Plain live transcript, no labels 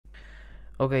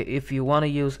Okay, if you want to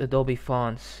use Adobe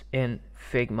fonts in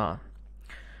Figma,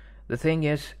 the thing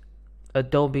is,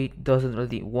 Adobe doesn't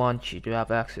really want you to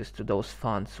have access to those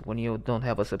fonts when you don't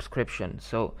have a subscription.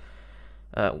 So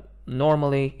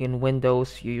normally in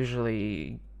Windows you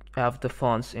usually have the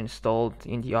fonts installed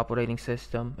in the operating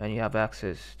system and you have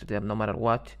access to them no matter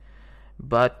what.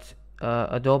 But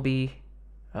Adobe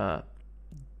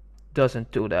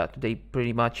doesn't do that. They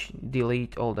pretty much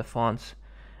delete all the fonts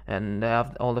and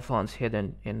have all the fonts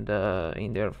hidden in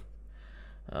their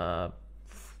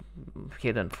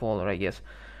hidden folder, I guess.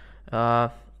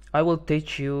 I will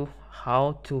teach you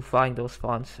how to find those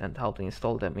fonts and how to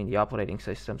install them in the operating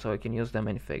system so you can use them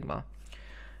in Figma.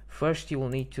 First, you will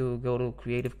need to go to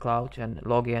Creative Cloud and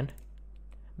log in,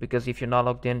 because if you're not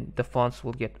logged in, the fonts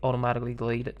will get automatically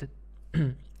deleted.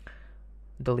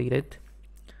 deleted.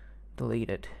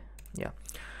 Yeah.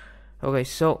 Okay,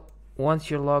 so once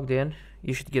you're logged in,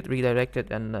 you should get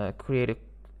redirected and Creative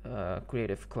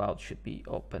Cloud should be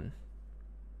open.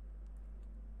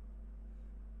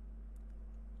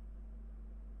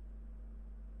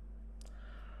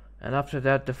 And after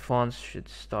that, the fonts should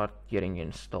start getting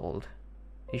installed.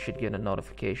 You should get a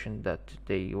notification that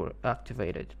they were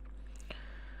activated.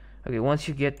 Okay, once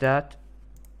you get that,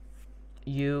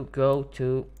 you go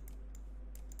to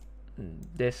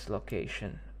this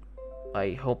location.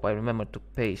 I hope I remember to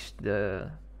paste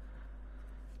the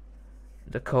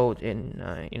code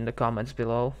in the comments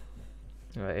below.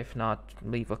 If not,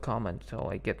 leave a comment so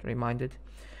I get reminded.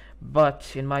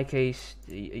 But in my case,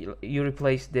 you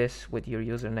replace this with your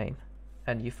username,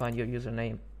 and you find your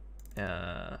username.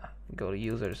 Go to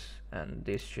users, and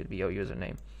this should be your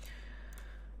username.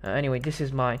 Anyway, this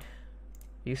is mine.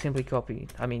 You simply copy.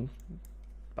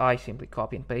 I simply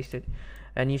copy and paste it,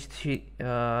 and you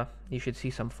should see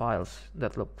some files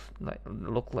that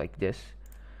look like this.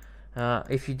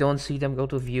 If you don't see them, go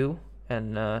to View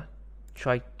and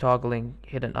try toggling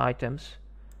hidden items.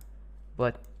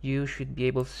 But you should be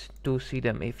able to see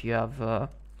them if you have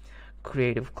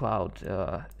Creative Cloud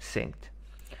synced.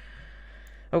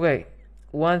 Okay,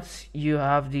 once you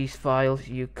have these files,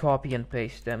 you copy and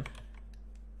paste them,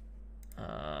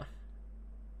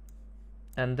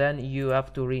 and then you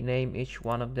have to rename each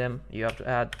one of them. You have to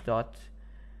add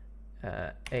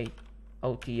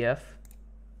 .otf,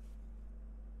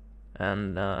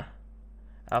 and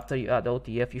after you add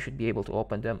OTF, you should be able to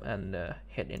open them and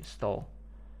hit install.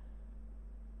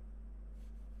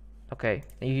 Okay,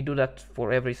 and you do that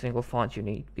for every single font you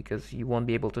need, because you won't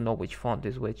be able to know which font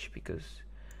is which because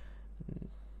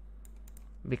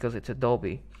it's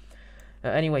Adobe.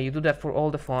 Anyway, you do that for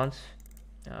all the fonts.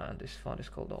 This font is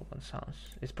called Open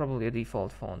Sans. It's probably a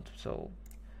default font. So,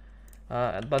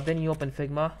 but then you open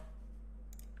Figma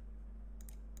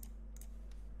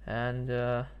and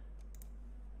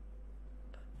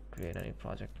create a new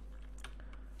project.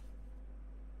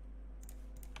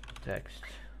 Text.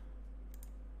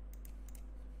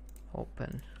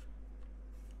 Open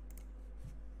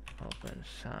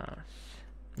Sans.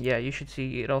 Yeah, you should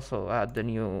see it also had the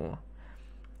new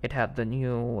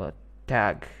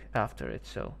tag after it,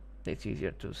 so it's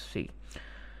easier to see.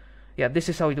 Yeah, this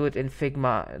is how you do it in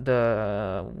Figma,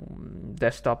 the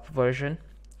desktop version.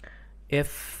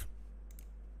 If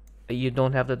you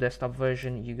don't have the desktop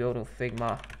version, you go to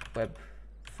Figma web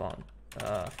font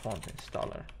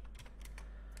installer.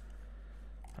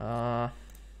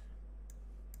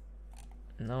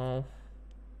 No,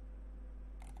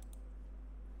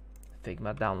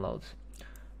 Figma downloads,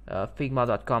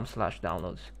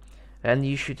 figma.com/downloads, and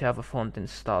you should have a font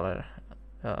installer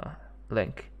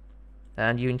link,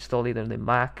 and you install either the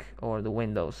Mac or the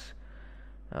Windows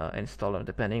installer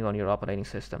depending on your operating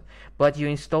system. But you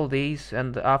install these,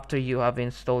 and after you have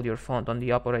installed your font on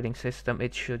the operating system,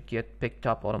 it should get picked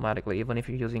up automatically, even if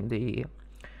you're using the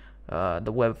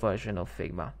web version of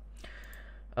Figma.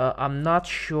 I'm not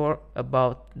sure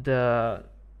about the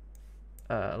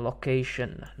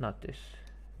location, not this.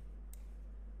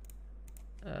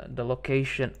 The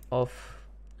location of,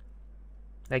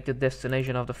 like, the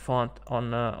destination of the font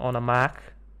on a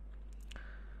Mac.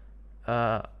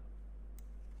 I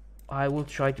will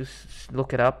try to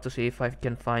look it up to see if I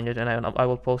can find it, and I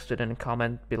will post it in a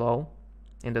comment below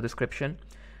in the description.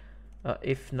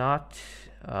 If not,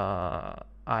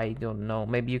 I don't know,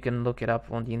 maybe you can look it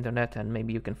up on the internet and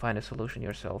maybe you can find a solution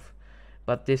yourself.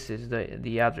 But this is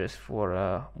the address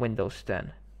for Windows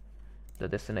 10, the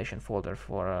destination folder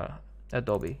for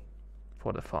Adobe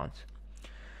for the fonts.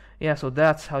 Yeah, so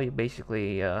that's how you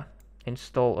basically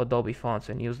install Adobe fonts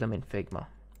and use them in Figma.